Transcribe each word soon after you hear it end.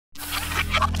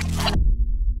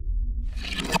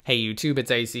Hey YouTube,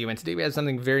 it's ICU, and today we have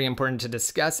something very important to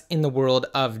discuss in the world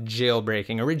of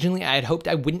jailbreaking. Originally, I had hoped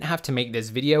I wouldn't have to make this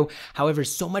video. However,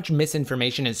 so much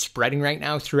misinformation is spreading right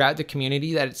now throughout the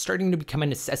community that it's starting to become a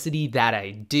necessity that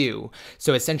I do.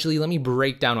 So essentially, let me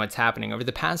break down what's happening. Over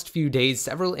the past few days,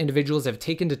 several individuals have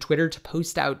taken to Twitter to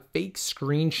post out fake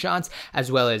screenshots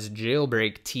as well as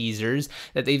jailbreak teasers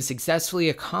that they've successfully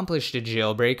accomplished a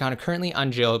jailbreak on a currently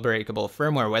unjailbreakable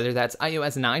firmware, whether that's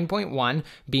iOS 9.1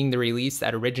 being the release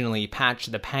that originally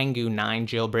patched the Pangu 9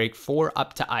 jailbreak 4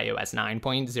 up to iOS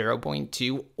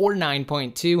 9.0.2 or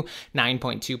 9.2,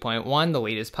 9.2.1, the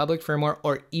latest public firmware,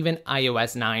 or even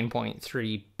iOS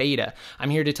 9.3 beta. I'm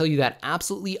here to tell you that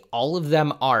absolutely all of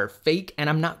them are fake, and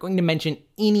I'm not going to mention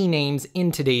any names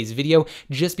in today's video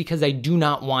just because I do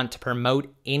not want to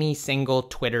promote any single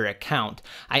Twitter account.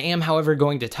 I am, however,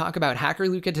 going to talk about hacker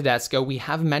Luca Todesco. We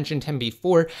have mentioned him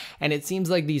before, and it seems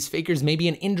like these fakers may be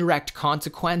an indirect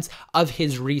consequence of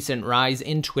his recent rise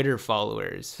in Twitter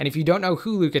followers. And if you don't know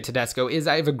who Luca Todesco is,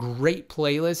 I have a great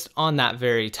playlist on that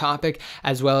very topic,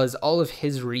 as well as all of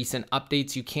his recent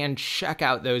updates. You can check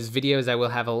out those videos. I will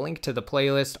have a link to the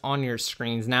playlist on your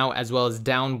screens now, as well as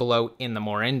down below in the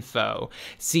more info.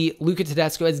 See, Luca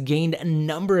Todesco has gained a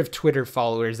number of Twitter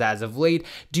followers as of late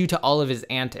due to all of his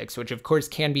antics, which of course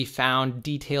can be found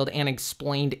detailed and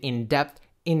explained in depth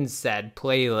in said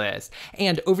playlist.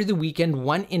 And over the weekend,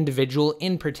 one individual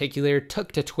in particular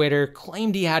took to Twitter,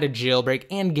 claimed he had a jailbreak,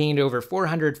 and gained over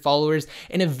 400 followers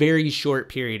in a very short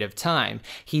period of time.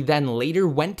 He then later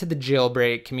went to the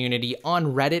jailbreak community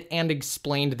on Reddit and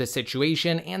explained the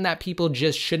situation and that people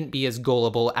just shouldn't be as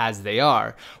gullible as they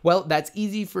are. Well, that's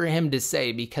easy for him to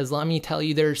say, because let me tell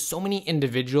you, there are so many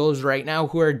individuals right now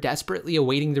who are desperately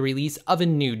awaiting the release of a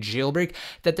new jailbreak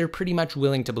that they're pretty much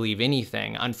willing to believe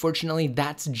anything. Unfortunately,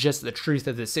 that's just the truth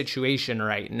of the situation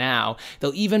right now.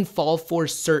 They'll even fall for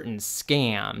certain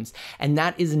scams, and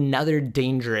that is another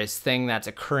dangerous thing that's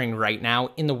occurring right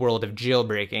now in the world of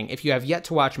jailbreaking. If you have yet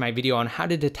to watch my video on how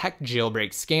to detect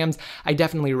jailbreak scams, I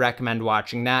definitely recommend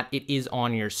watching that. It is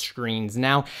on your screens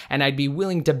now, and I'd be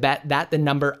willing to bet that the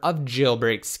number of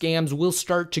jailbreak scams will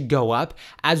start to go up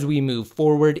as we move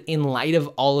forward in light of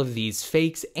all of these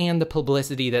fakes and the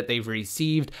publicity that they've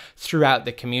received throughout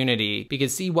the community.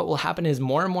 Because see, what will happen is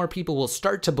more and more people will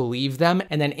start to believe them,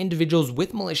 and then individuals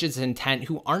with malicious intent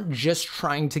who aren't just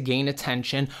trying to gain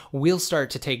attention will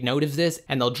start to take note of this,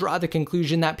 and they'll draw the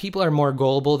conclusion that people are more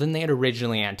gullible than they had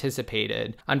originally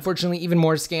anticipated. Unfortunately, even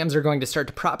more scams are going to start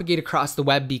to propagate across the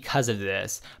web because of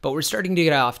this, but we're starting to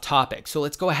get off topic, so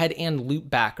let's go ahead and loop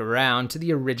back around to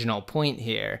the original point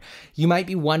here. You might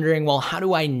be wondering, well, how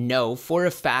do I know for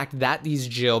a fact that these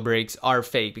jailbreaks are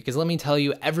fake? Because let me tell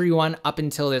you, everyone up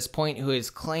until this point who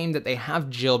has claimed that they have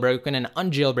jailbroken an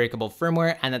unjailbreakable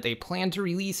firmware and that they plan to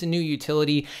release a new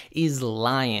utility is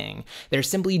lying. They're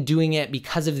simply doing it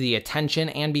because of the attention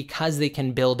and because they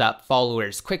can build up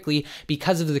followers quickly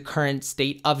because of the current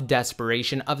state of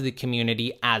desperation of the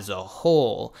community as a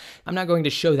whole. I'm not going to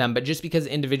show them, but just because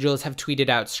individuals have tweeted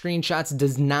out screenshots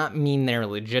does not mean they're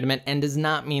legitimate and does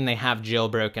not mean they have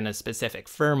jailbroken a specific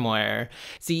firmware.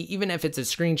 See, even if it's a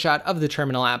screenshot of the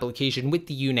terminal application with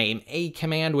the uname a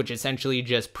command, which essentially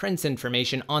just prints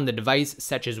information on the device,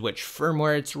 such as which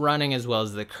firmware it's running, as well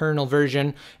as the kernel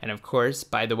version. And of course,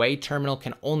 by the way, terminal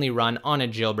can only run on a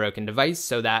jailbroken device,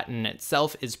 so that in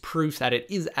itself is proof that it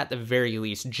is at the very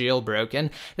least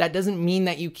jailbroken. That doesn't mean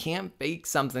that you can't fake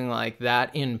something like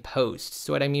that in post.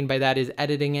 So what I mean by that is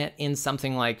editing it in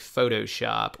something like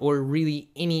Photoshop or really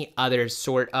any other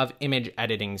sort of image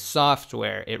editing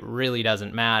software. It really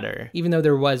doesn't matter. Even though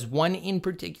there was one in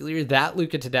particular that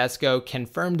Luca Todesco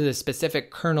confirmed the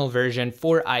specific kernel version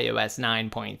for iOS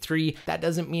 9.3, that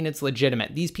doesn't mean it's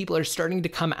legitimate. These people are starting to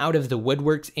come out of the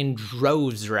woodworks in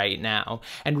droves right now.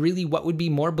 And really what would be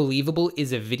more believable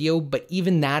is a video, but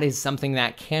even that is something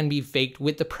that can be faked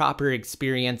with the proper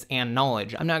experience and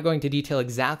knowledge. I'm not going to detail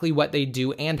exactly what they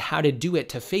do and how to do it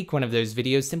to fake one of those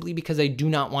videos simply because I do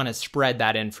not want to spread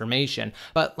that information.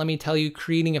 But let me tell you,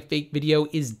 creating a fake video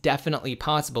is definitely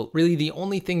possible. Really, the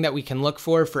only thing that we can look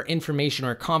for information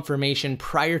or confirmation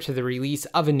prior to the release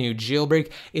of a new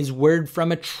jailbreak is word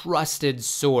from a trusted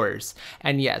source.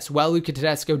 And yes, while Luca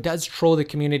Todesco does troll the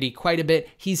community quite a bit,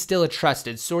 he's still a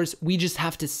trusted source. We just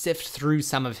have to sift through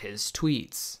some of his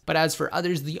tweets. But as for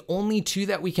others, the only two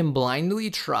that we can blindly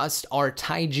trust are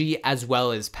Taiji as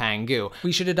well as Pangu.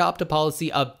 We should adopt a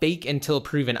policy of fake until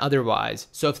proven otherwise.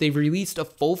 So if they've released a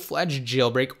full-fledged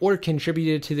jailbreak or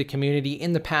contributed to the community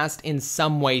in the past in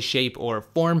some way, shape, or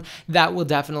form, that will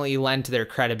definitely lend to their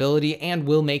credibility and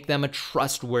will make them a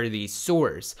trustworthy trustworthy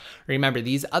source. Remember,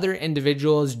 these other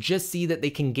individuals just see that they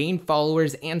can gain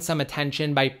followers and some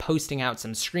attention by posting out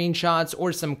some screenshots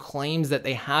or some claims that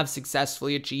they have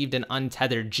successfully achieved an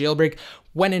untethered jailbreak,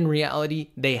 when in reality,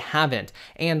 they haven't.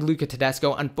 And Luca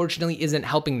Todesco unfortunately isn't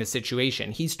helping the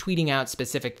situation. He's tweeting out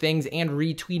specific things and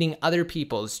retweeting other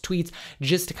people's tweets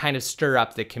just to kind of stir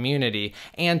up the community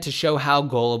and to show how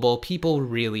gullible people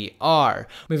really are.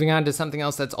 Moving on to something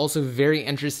else that's also very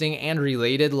interesting and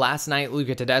related, last night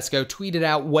Luca Todesco tweeted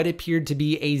out what appeared to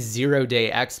be a 0-day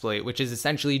exploit, which is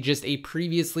essentially just a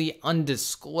previously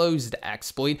undisclosed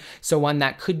exploit, so one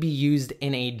that could be used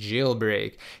in a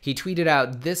jailbreak. He tweeted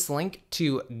out this link to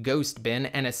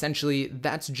Ghostbin, and essentially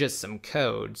that's just some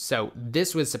code. So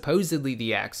this was supposedly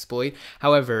the exploit.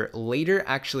 However, later,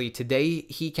 actually today,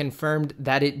 he confirmed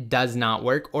that it does not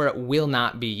work or it will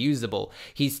not be usable.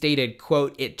 He stated,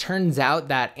 quote, "It turns out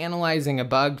that analyzing a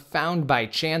bug found by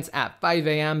chance at 5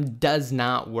 a.m. does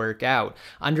not work out.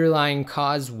 Underlying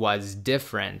cause was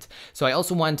different." So I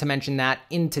also wanted to mention that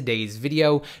in today's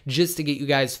video, just to get you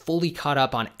guys fully caught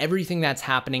up on everything that's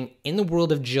happening in the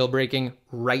world of jailbreaking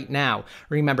right now.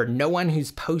 Remember, no one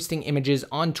who's posting images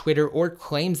on Twitter or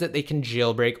claims that they can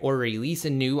jailbreak or release a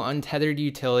new untethered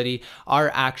utility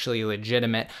are actually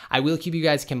legitimate. I will keep you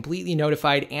guys completely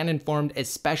notified and informed,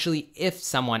 especially if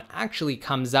someone actually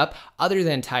comes up other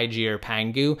than Taiji or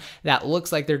Pangu that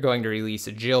looks like they're going to release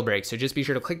a jailbreak. So just be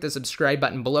sure to click the subscribe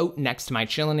button below next to my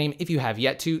channel name if you have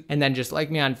yet to, and then just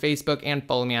like me on Facebook and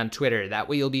follow me on Twitter. That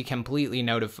way you'll be completely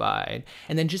notified.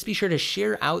 And then just be sure to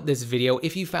share out this video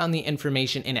if you found the information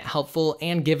in it helpful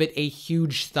and give it a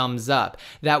huge thumbs up.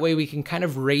 That way we can kind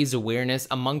of raise awareness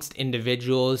amongst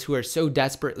individuals who are so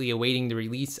desperately awaiting the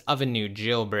release of a new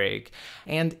jailbreak.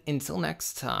 And until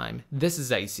next time, this is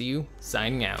ICU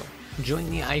signing out. Join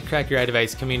the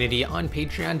iCrackUriDevice community on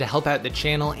Patreon to help out the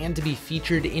channel and to be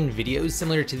featured in videos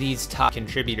similar to these top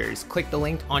contributors. Click the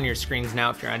link on your screens now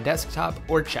if you're on desktop,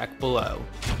 or check below.